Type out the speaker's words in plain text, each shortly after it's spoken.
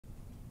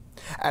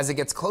As it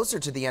gets closer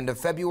to the end of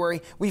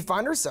February, we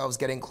find ourselves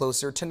getting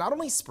closer to not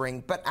only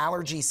spring, but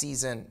allergy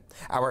season.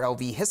 Our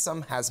LV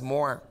Hissam has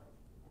more.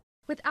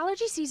 With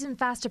allergy season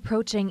fast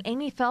approaching,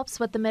 Amy Phelps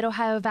with the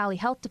Mid-Ohio Valley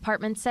Health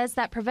Department says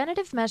that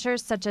preventative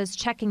measures such as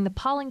checking the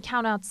pollen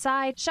count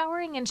outside,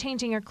 showering and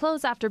changing your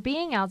clothes after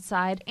being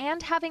outside,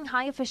 and having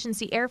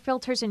high-efficiency air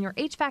filters in your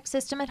HVAC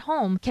system at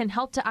home can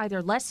help to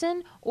either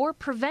lessen or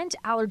prevent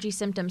allergy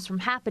symptoms from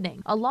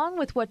happening, along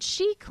with what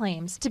she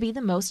claims to be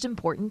the most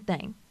important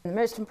thing. The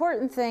most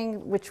important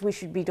thing, which we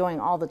should be doing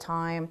all the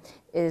time,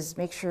 is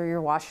make sure you're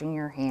washing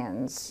your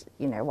hands.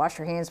 Wash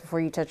your hands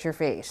before you touch your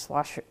face.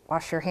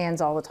 Wash your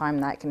hands all the time.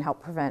 That can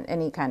help prevent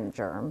any kind of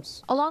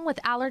germs. Along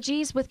with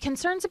allergies, with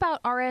concerns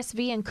about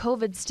RSV and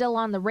COVID still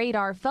on the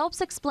radar, Phelps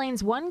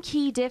explains one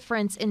key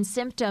difference in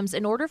symptoms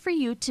in order for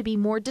you to be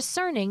more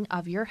discerning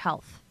of your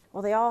health.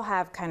 Well, they all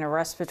have kind of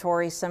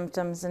respiratory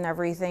symptoms and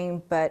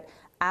everything, but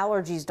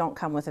allergies don't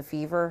come with a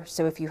fever.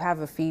 So if you have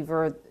a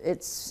fever,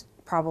 it's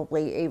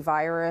probably a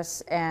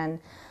virus, and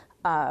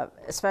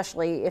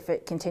especially if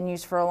it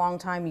continues for a long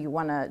time, you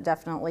want to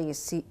definitely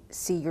see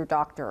your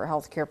doctor or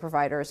healthcare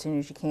provider as soon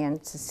as you can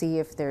to see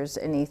if there's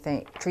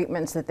anything,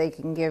 treatments that they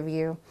can give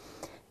you.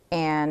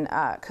 And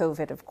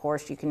COVID, of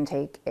course, you can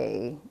take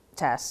a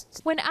test.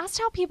 When asked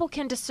how people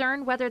can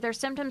discern whether their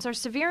symptoms are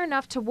severe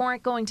enough to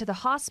warrant going to the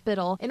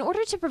hospital, in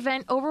order to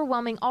prevent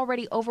overwhelming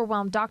already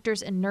overwhelmed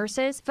doctors and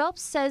nurses,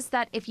 Phelps says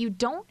that if you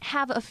don't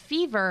have a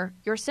fever,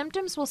 your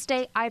symptoms will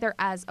stay either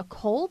as a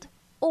cold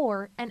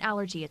or an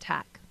allergy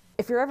attack.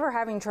 If you're ever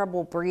having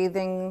trouble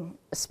breathing,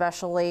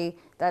 especially,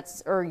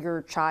 or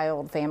your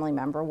child, family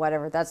member,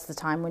 whatever, that's the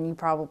time when you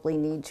probably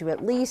need to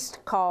at least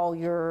call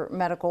your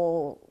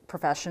medical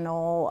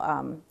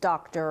professional,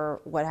 doctor,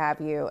 what have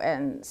you,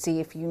 and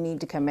see if you need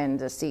to come in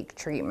to seek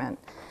treatment.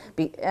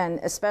 And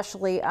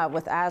especially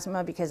with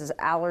asthma, because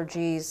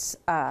allergies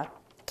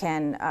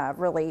can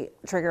really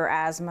trigger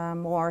asthma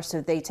more,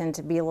 so they tend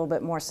to be a little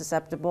bit more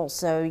susceptible.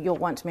 So you'll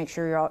want to make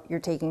sure you're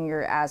taking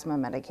your asthma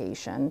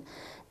medication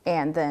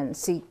and then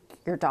seek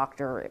your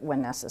doctor when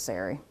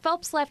necessary.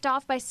 Phelps left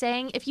off by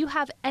saying if you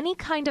have any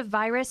kind of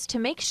virus, to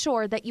make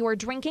sure that you are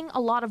drinking a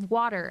lot of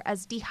water,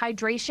 as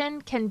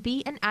dehydration can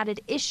be an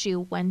added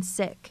issue when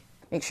sick.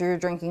 Make sure you're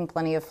drinking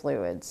plenty of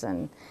fluids,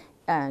 and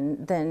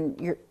then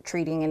you're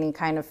treating any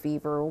kind of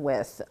fever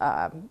with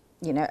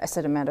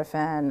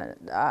acetaminophen,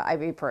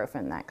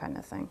 ibuprofen, that kind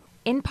of thing.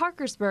 In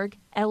Parkersburg,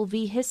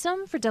 LV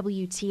Hissam for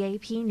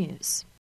WTAP News.